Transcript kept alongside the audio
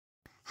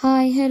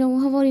Hi, hello,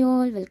 how are you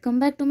all? Welcome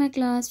back to my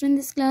class. In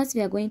this class,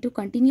 we are going to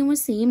continue our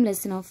same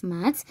lesson of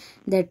maths,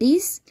 that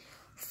is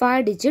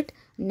 5-digit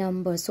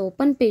numbers. So,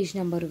 open page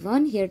number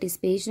 1. Here it is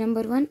page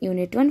number 1,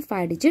 unit 1,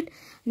 5-digit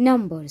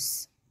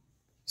numbers.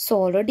 So,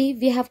 already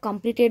we have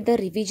completed the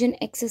revision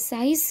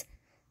exercise.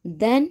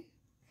 Then,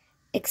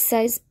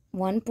 exercise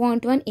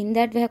 1.1. In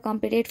that, we have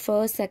completed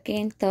 1st,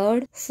 2nd,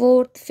 3rd,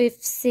 4th, 5th,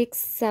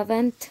 6th,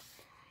 7th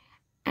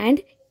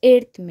and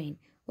 8th main.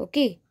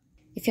 Okay.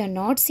 If you have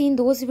not seen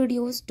those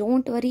videos,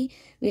 don't worry.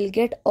 We'll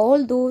get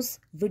all those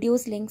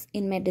videos links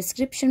in my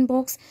description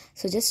box.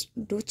 So just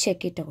do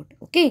check it out.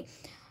 Okay.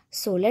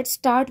 So let's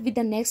start with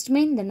the next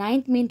main. The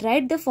 9th main.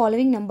 Write the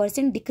following numbers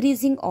in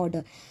decreasing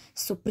order.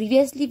 So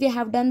previously we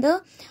have done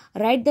the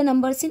write the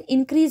numbers in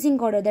increasing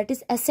order. That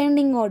is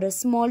ascending order,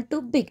 small to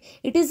big.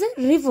 It is a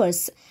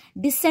reverse.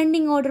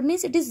 Descending order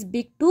means it is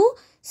big to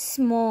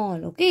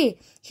small. Okay.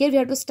 Here we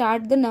have to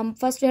start the number.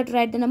 First we have to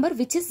write the number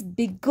which is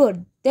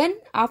bigger. Then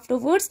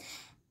afterwards,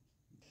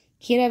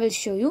 here I will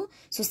show you.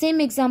 So same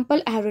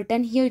example I have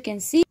written here. You can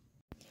see.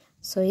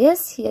 So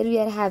yes, here we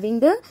are having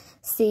the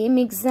same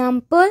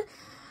example.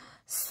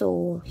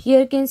 So here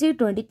you can see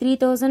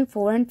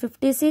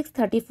 23,456,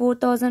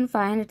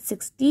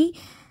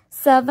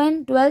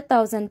 34,567,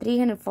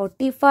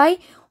 12,345,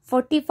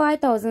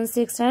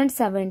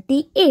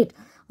 45,678.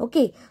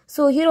 Okay,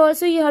 so here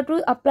also you have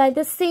to apply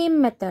the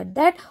same method,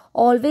 that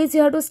always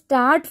you have to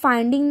start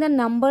finding the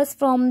numbers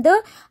from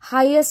the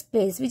highest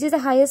place. Which is the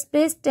highest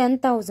place?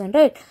 10,000,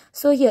 right?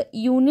 So here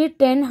unit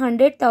 10,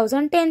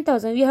 100,000,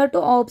 10,000. You have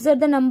to observe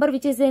the number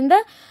which is in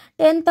the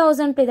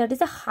 10,000 place. That is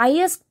the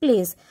highest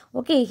place.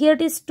 Okay, here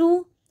it is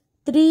 2,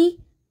 3,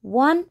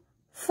 1,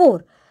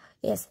 4.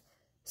 Yes.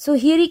 So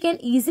here you can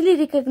easily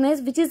recognize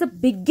which is the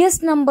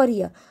biggest number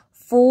here.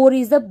 4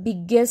 is the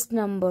biggest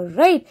number,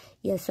 right?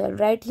 Yes, so I'll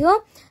write here.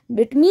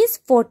 It means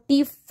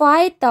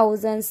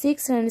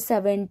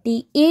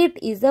 45,678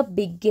 is the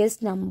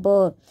biggest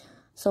number.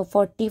 So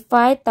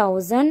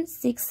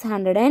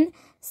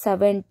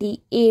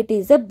 45,678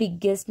 is the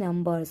biggest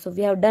number. So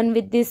we have done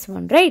with this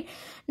one, right?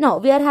 Now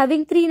we are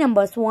having 3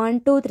 numbers,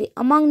 1, 2, 3.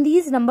 Among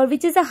these number,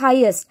 which is the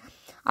highest?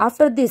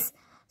 After this,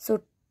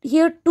 so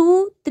here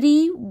 2,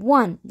 3,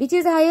 1. Which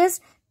is the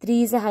highest?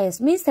 3 is the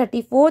highest, means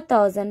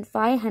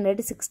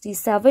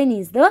 34,567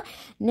 is the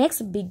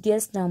next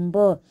biggest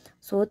number.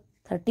 So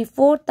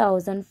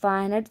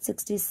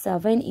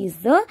 34,567 is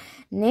the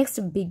next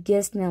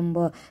biggest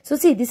number. So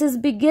see, this is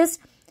biggest.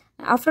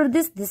 After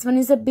this one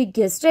is the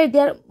biggest, right? They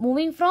are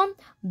moving from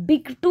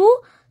big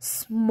to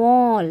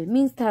small,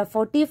 means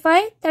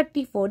 45,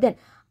 34. Then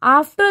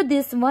after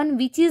this one,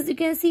 which is, you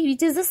can see,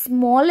 which is the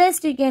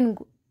smallest you can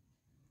go.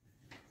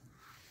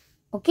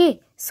 Okay,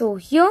 so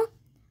here,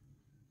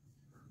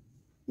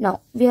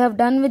 now we have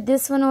done with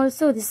this one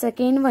also, the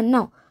second one.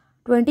 Now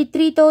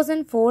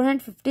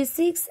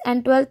 23,456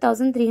 and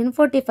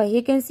 12,345. Here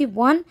you can see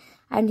 1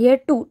 and here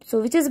 2.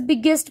 So which is the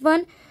biggest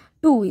one?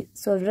 2.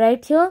 So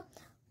right here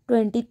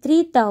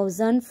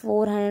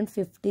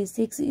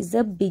 23,456 is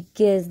the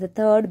biggest, the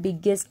third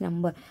biggest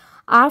number.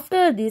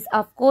 After this,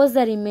 of course,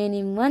 the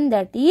remaining one,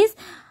 that is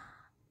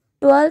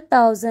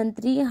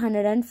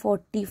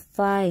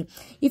 12,345.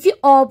 If you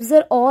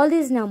observe all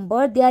these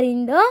numbers, they are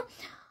in the,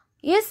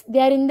 yes, they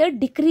are in the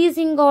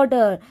decreasing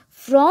order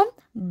from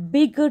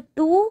big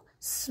to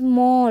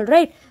small,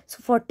 right? So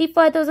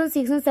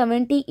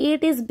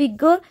 45,678 is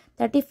bigger,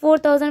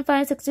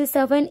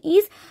 34,567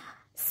 is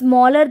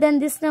smaller than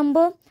this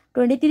number,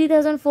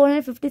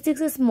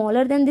 23,456 is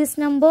smaller than this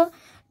number,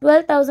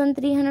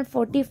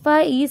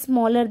 12,345 is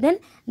smaller than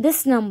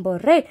this number,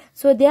 right?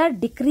 So they are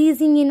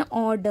decreasing in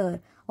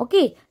order.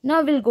 Okay,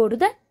 now we'll go to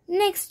the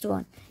next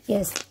one.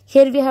 Yes,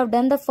 here we have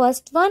done the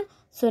first one.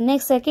 So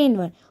next, second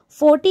one,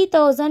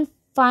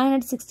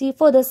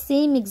 40,564. The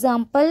same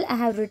example I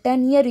have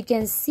written here. You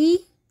can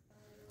see.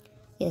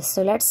 Yes,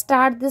 so let's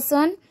start this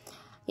one.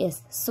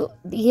 Yes, so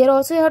here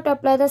also you have to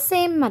apply the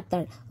same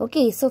method.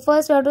 Okay, so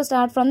first we have to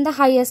start from the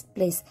highest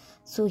place.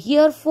 So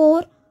here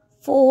 4,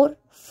 4,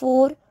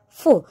 4,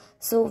 4.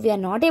 So we are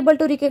not able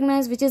to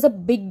recognize which is the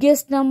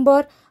biggest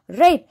number,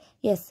 right?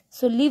 Yes,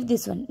 so leave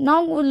this one.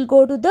 Now we'll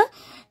go to the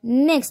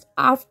next.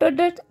 After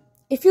that,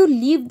 if you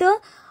leave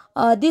the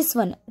this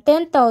one,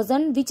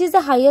 10,000, which is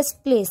the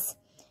highest place?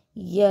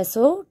 Yes,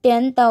 so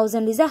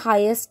 10,000 is the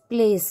highest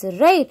place,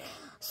 right?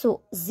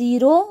 So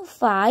 0,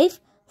 5,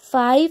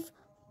 5,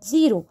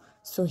 0.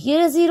 So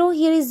here is 0,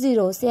 here is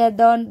 0. So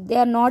they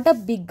are not a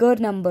bigger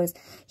numbers.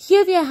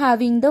 Here we are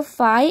having the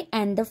 5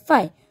 and the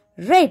 5,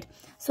 right?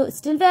 So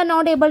still we are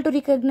not able to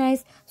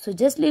recognize. So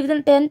just leave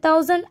the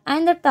 10,000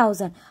 and the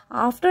 1,000.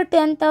 After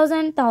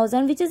 10,000,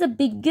 1,000, which is the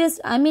biggest,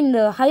 I mean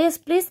the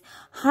highest place?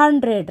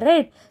 100,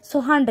 right? So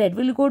 100,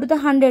 we'll go to the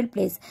 100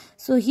 place.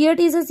 So here it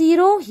is a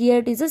 0, here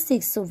it is a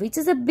 6. So which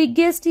is the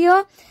biggest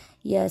here?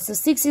 Yes, so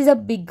 6 is a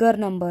bigger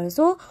number.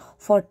 So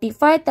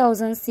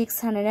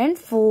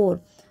 45,604.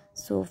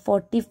 So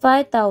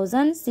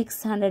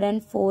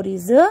 45,604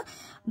 is the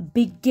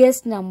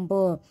biggest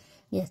number.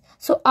 Yes.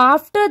 So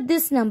after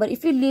this number,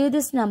 if you leave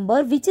this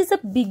number, which is the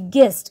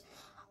biggest?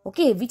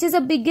 Okay, which is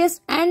the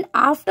biggest, and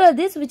after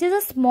this which is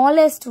the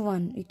smallest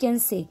one, you can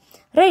say,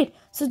 right?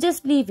 So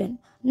just leave in.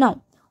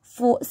 Now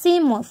 4,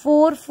 same one,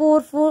 4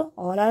 4 4,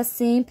 all are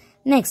same.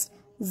 Next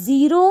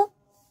 0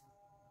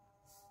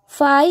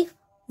 5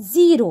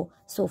 0.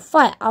 So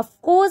 5,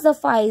 of course the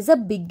 5 is the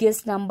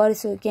biggest number,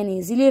 so you can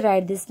easily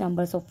write this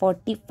number. So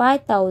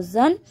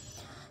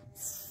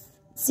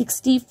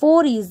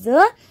 45,064 is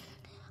the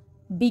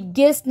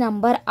biggest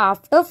number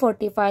after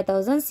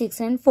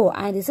 45,604,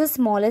 and this is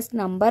smallest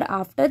number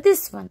after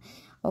this one.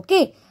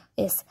 Okay,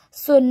 yes.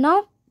 So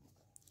now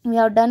we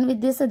are done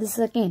with this. This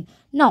again.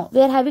 Now we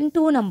are having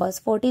two numbers,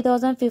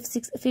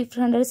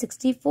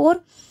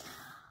 40,564,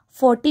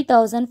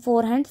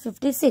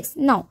 40,456.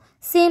 Now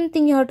same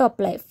thing you have to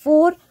apply.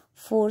 4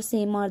 4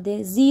 same are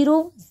there,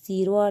 0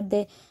 0 are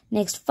there.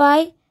 Next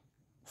 5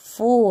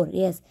 4.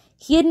 Yes,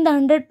 here in the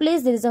 100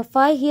 place there is a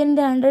 5, here in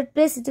the 100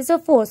 place it is a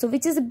 4. So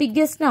which is the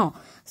biggest now?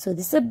 So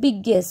this is the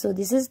biggest, so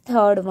this is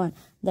third one,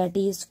 that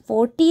is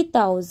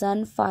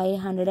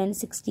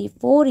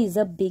 40,564 is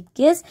the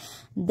biggest.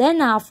 Then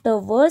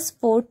afterwards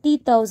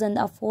 40,000,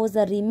 of course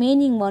the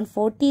remaining one,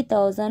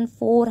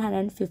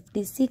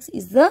 40,456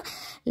 is the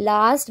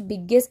last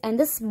biggest and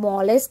the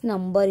smallest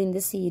number in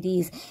the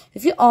series.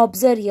 If you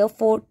observe here,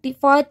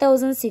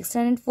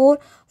 45,604,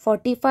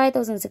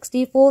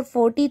 45,064,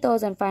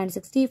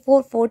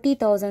 40,564,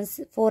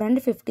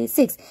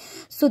 40,456.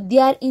 So they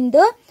are in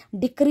the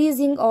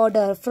decreasing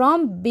order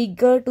from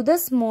bigger to the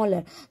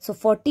smaller. So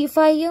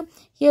 45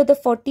 here the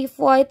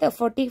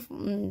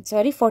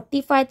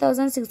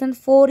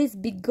 45,604 is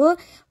bigger,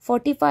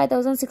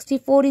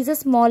 45,064 is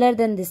smaller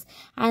than this,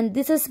 and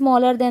this is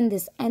smaller than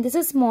this, and this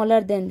is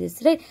smaller than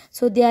this, right?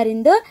 So they are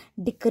in the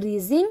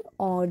decreasing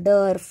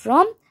order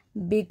from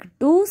big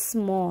to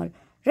small,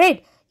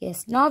 right?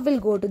 Yes, now we'll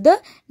go to the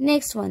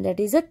next one, that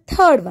is the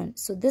third one.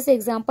 So this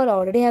example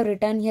already have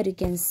written here, you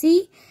can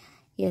see.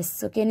 Yes,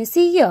 so can you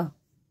see here?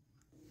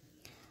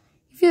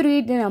 If you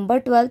read the number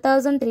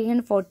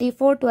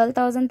 12,344,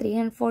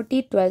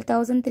 12,340,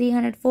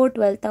 12,304,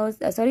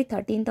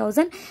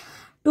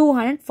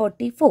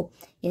 13,244.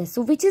 Yes,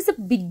 so which is the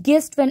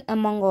biggest one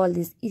among all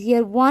these?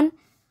 Here 1,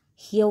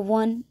 here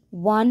 1,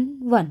 1,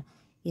 1.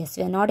 Yes,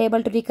 we are not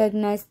able to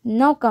recognize.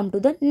 Now come to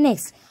the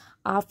next.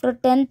 After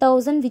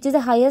 10,000, which is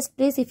the highest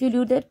place? If you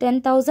do the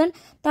 10,000,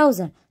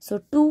 1,000. So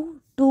 2,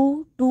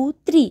 2, 2,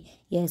 3.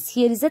 Yes,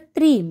 here is a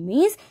 3,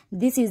 means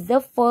this is the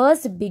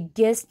first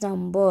biggest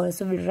number.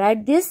 So we'll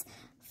write this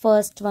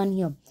first one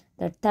here.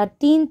 The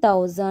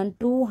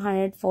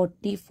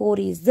 13,244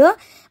 is the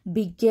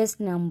biggest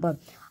number.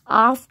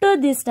 After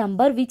this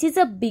number, which is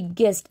the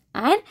biggest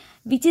and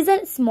which is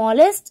the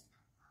smallest?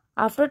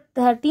 After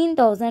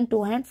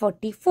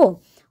 13,244.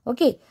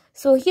 Okay,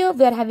 so here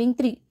we are having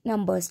three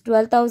numbers,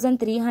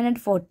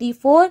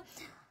 12,344,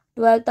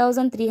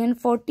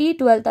 12,340,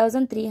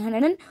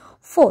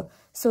 12,304.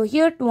 So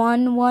here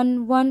 1,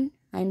 1, 1,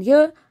 and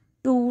here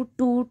 2,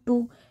 2,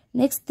 2.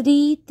 Next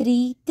 3,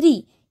 3,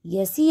 3.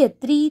 Yes, here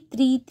 3,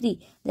 3, 3.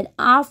 Then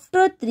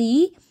after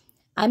 3,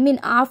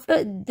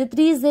 after the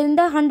 3 is in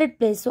the 100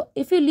 place. So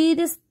if you leave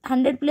this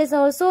 100 place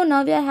also,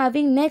 now we are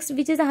having next,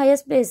 which is the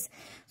highest place.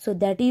 So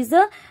that is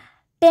a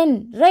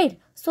 10, right?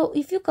 So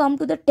if you come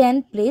to the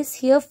 10th place,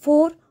 here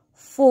 4,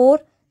 4,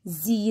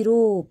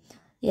 0.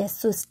 Yes,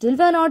 so still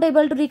we are not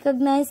able to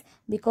recognize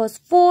because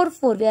 4,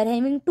 4, we are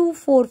having 2,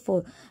 4,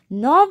 4.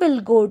 Now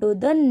we'll go to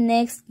the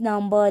next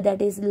number,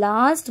 that is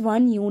last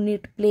one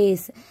unit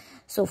place.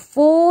 So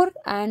 4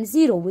 and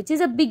 0, which is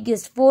the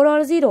biggest, 4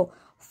 or 0?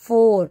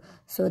 4.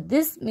 So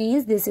this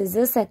means this is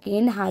the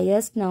second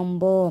highest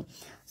number.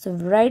 So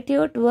right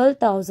here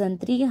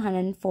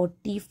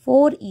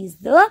 12,344 is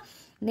the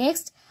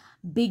next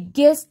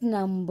biggest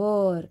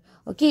number.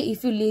 Okay,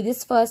 if you leave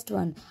this first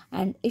one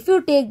and if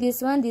you take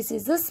this one, this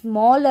is the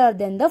smaller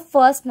than the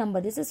first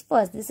number. This is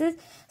first, this is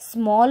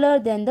smaller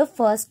than the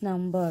first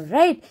number,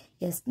 right?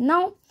 Yes,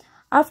 now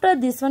after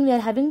this one we are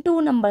having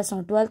two numbers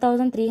now,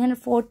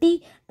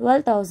 12,340,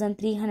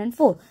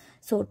 12,304.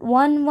 So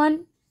 1,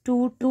 1,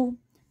 2, 2,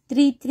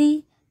 3,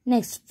 3,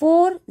 next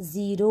 4,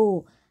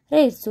 0,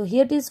 right? So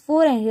here it is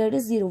 4 and here it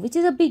is 0. Which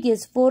is the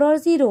biggest, 4 or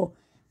 0?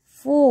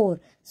 4.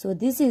 So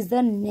this is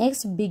the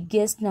next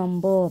biggest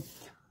number.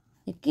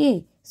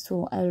 Okay,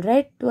 so I'll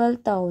write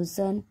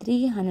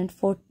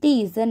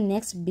 12,340 is the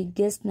next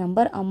biggest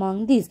number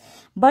among these,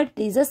 but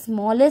it is the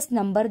smallest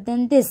number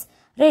than this,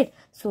 right?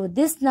 So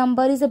this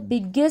number is the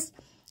biggest.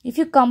 If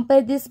you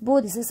compare this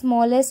both, this is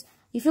smallest.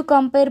 If you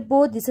compare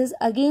both, this is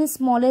again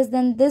smallest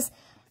than this.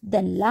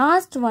 The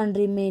last one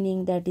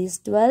remaining, that is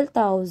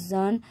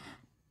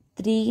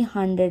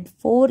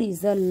 12,304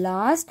 is the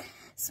last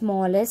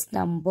smallest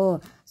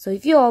number. So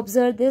if you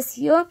observe this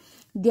here,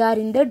 they are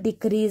in the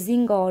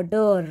decreasing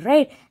order,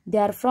 right? They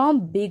are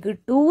from big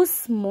to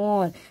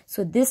small.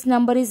 So this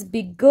number is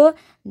bigger.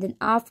 Then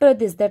after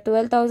this, the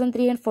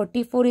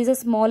 12,344 is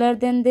smaller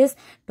than this.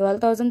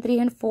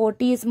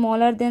 12,340 is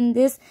smaller than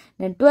this.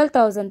 Then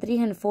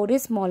 12,340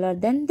 is smaller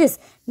than this.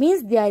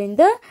 Means they are in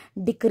the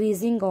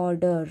decreasing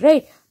order,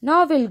 right?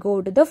 Now we'll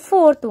go to the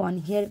fourth one.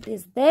 Here it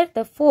is there,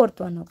 the fourth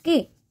one,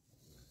 okay?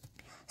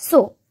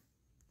 So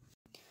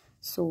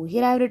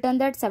here I have written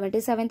that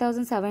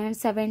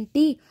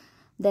 77,770,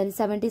 then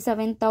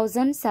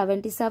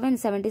 77,077,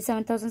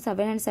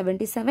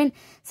 77,777,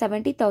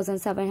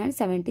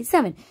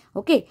 70,777.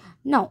 Okay,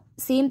 now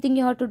same thing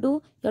you have to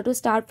do. You have to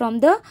start from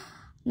the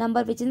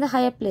number which is in the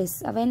higher place,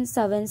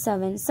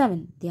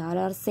 7777. They all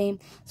are same,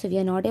 so we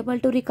are not able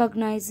to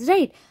recognize,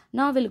 right?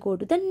 Now we'll go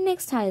to the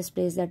next highest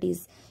place, that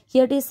is,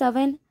 here it is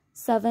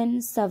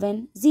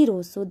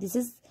 7770. So this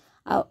is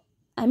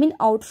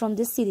out from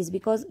this series,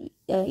 because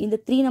in the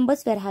three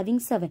numbers we are having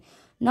 7.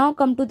 Now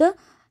come to the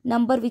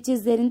number which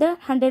is there in the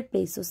 100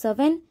 place. So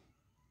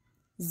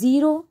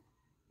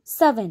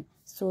 707.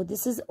 So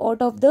this is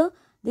out of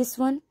this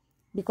one,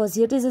 because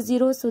here it is a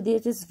 0, so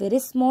it is very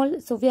small,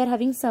 so we are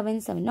having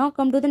 7. Now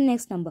come to the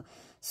next number.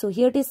 So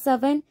here it is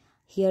 7,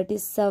 here it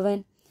is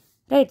 7,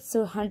 right?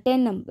 So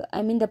 10 number,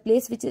 the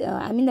place which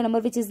the number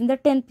which is in the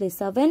 10th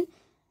place,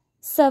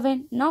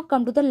 7. Now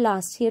come to the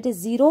last. Here it is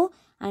 0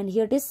 and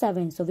here it is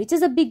 7. So which is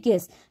the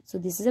biggest? So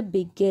this is the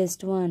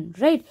biggest one,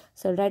 right?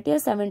 So right here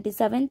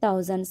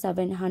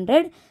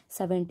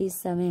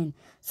 77,777.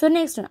 So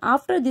next one,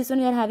 after this one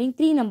we are having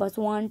three numbers,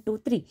 1, 2,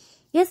 3.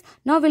 Yes,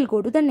 now we'll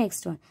go to the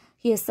next one.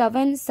 Here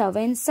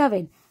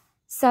 777,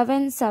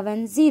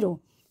 770.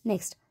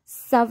 Next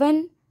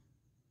 7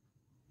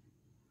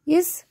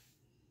 is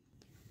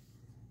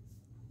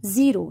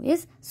 0.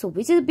 Yes, so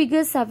which is the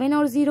biggest, 7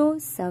 or 0?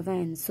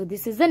 7. So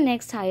this is the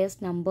next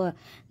highest number,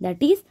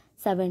 that is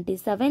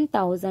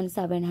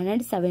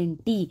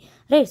 77,770,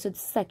 right? So this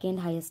is second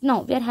highest.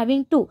 Now we are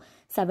having two,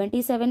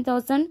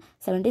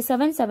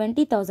 77,077,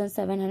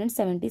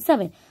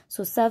 70,777.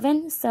 So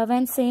 7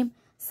 same,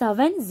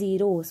 7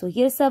 0. So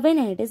here 7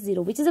 and it is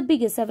 0. Which is the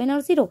biggest, 7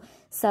 or 0?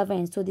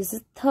 7. So this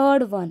is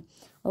third one.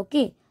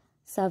 Okay,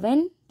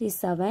 7 is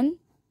 7,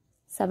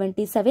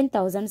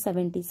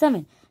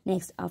 77,077.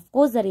 Next, of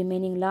course, the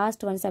remaining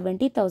last one,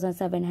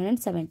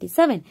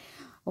 70,777.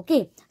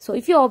 Okay, so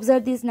if you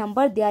observe this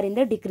number, they are in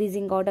the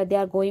decreasing order. They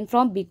are going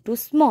from big to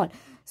small.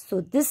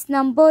 So this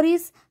number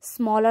is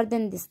smaller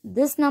than this.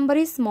 This number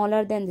is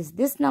smaller than this.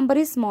 This number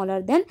is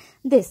smaller than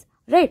this.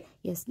 Right?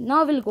 Yes.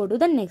 Now we'll go to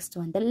the next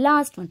one, the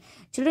last one.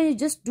 Children, you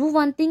just do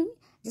one thing.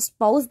 Just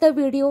pause the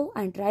video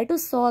and try to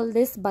solve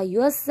this by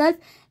yourself.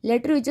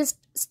 Later you just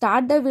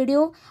start the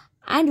video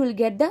and you will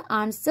get the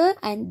answer,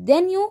 and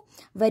then you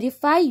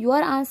verify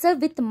your answer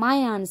with my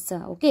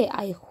answer. Okay,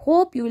 I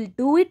hope you will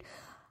do it.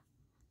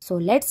 So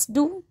let's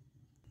do.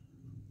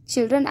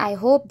 Children, I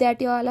hope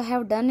that you all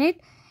have done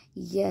it.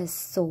 Yes,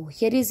 so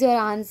here is your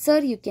answer.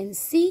 You can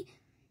see.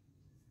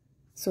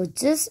 So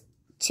just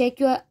check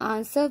your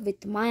answer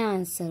with my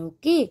answer.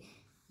 Okay.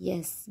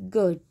 Yes,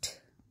 good.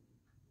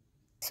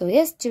 So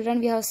yes, children,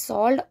 we have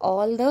solved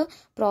all the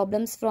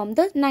problems from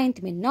the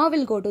 9th main. Now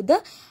we'll go to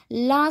the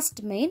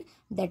last main,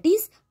 that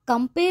is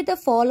compare the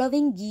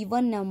following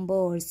given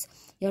numbers.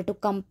 You have to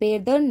compare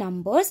the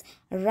numbers.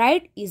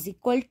 Write is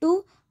equal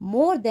to,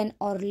 more than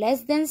or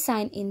less than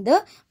sign in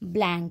the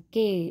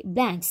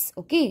blanks.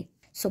 Okay.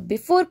 So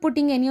before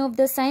putting any of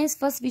the signs,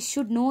 first we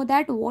should know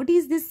that what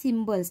is this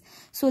symbols.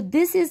 So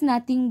this is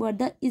nothing but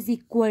the is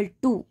equal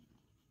to.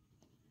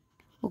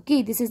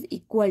 Okay, this is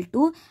equal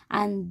to,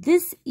 and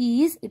this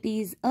is, it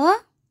is a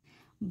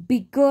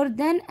bigger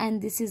than, and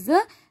this is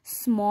a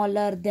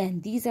smaller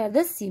than. These are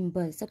the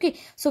symbols. Okay,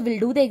 so we'll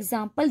do the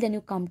example, then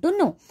you come to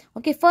know.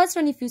 Okay, first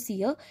one, if you see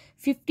here,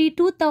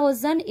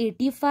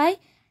 52,085,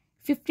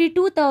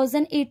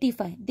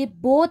 52,085, they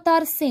both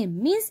are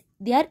same, means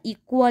they are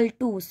equal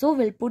to. So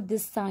we'll put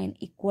this sign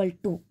equal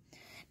to.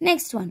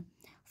 Next one,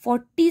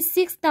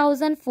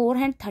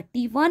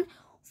 46,431,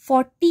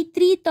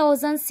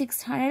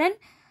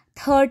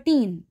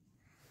 43,613.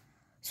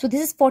 So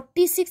this is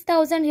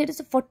 46,000, here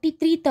is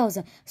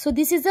 43,000. So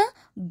this is a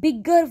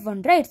bigger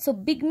one, right? So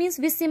big means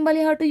which symbol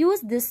you have to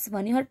use? This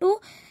one. You have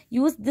to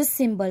use this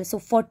symbol. So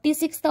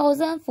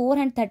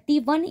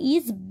 46,431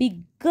 is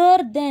bigger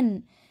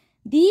than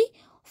the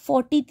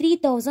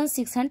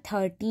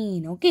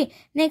 43,613. Okay.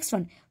 Next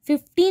one.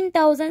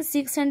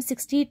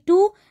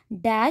 15,662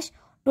 dash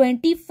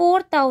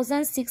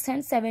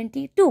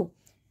 24,672.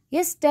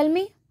 Yes, tell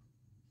me.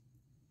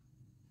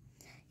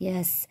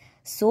 Yes.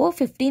 So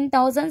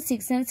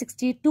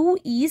 15,662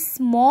 is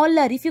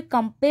smaller. If you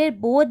compare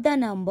both the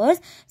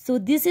numbers, so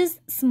this is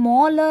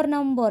smaller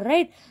number,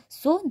 right?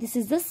 So this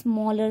is the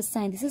smaller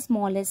sign. This is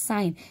smallest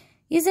sign,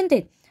 isn't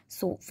it?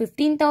 So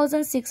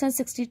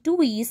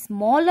 15,662 is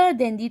smaller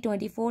than the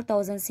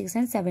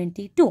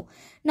 24,672.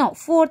 Now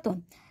fourth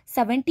one,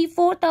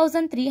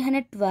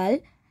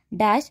 74,312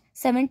 dash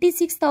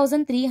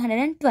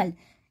 76,312.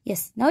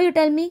 Yes. Now you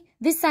tell me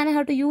which sign I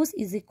have to use,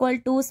 is equal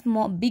to,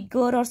 small,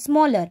 bigger or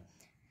smaller.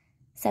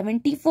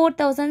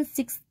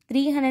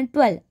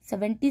 74,312,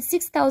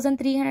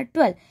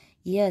 76,312.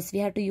 Yes, we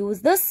have to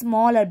use the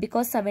smaller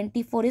because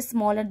 74 is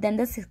smaller than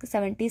the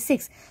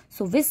 76.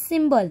 So which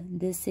symbol?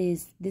 This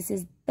is the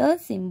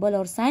symbol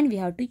or sign we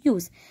have to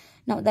use.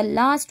 Now the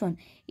last one,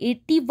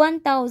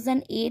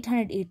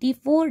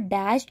 81,884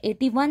 dash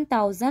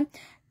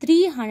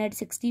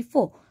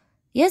 81,364.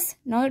 Yes,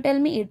 now you tell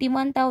me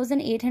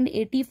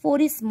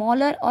 81,884 is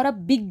smaller or a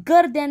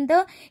bigger than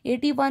the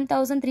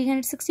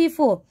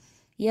 81,364.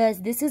 Yes,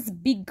 this is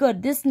bigger.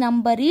 This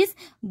number is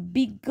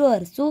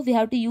bigger. So we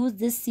have to use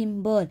this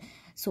symbol.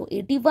 So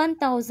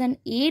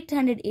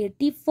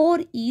 81,884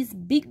 is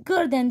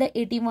bigger than the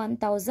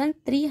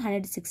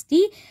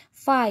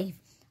 81,365.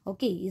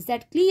 Okay, is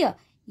that clear?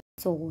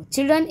 So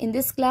children, in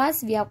this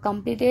class we have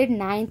completed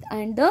 9th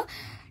and the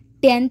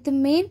 10th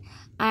main,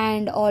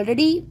 and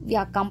already we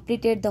have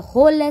completed the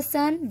whole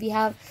lesson. We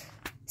have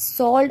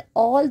solved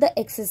all the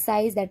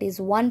exercise, that is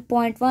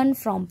 1.1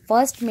 from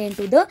first main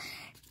to the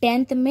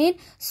 10th main.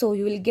 So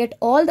you will get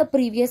all the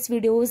previous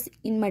videos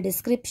in my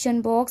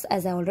description box.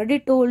 As I already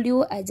told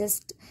you, I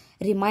just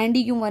remind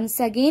you once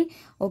again.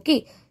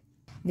 Okay,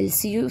 we'll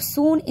see you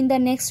soon in the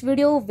next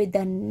video with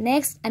the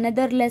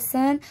another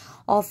lesson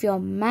of your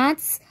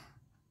maths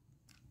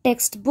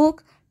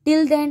textbook.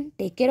 Till then,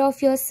 take care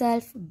of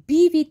yourself.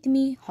 Be with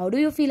me. How do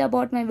you feel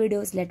about my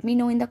videos? Let me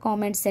know in the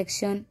comment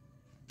section.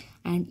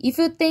 And if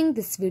you think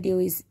this video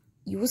is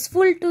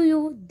useful to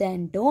you,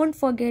 then don't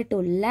forget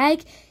to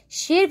like,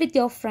 share with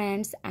your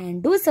friends,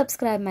 and do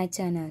subscribe my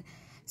channel.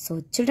 So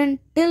children,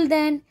 till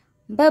then,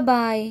 bye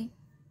bye.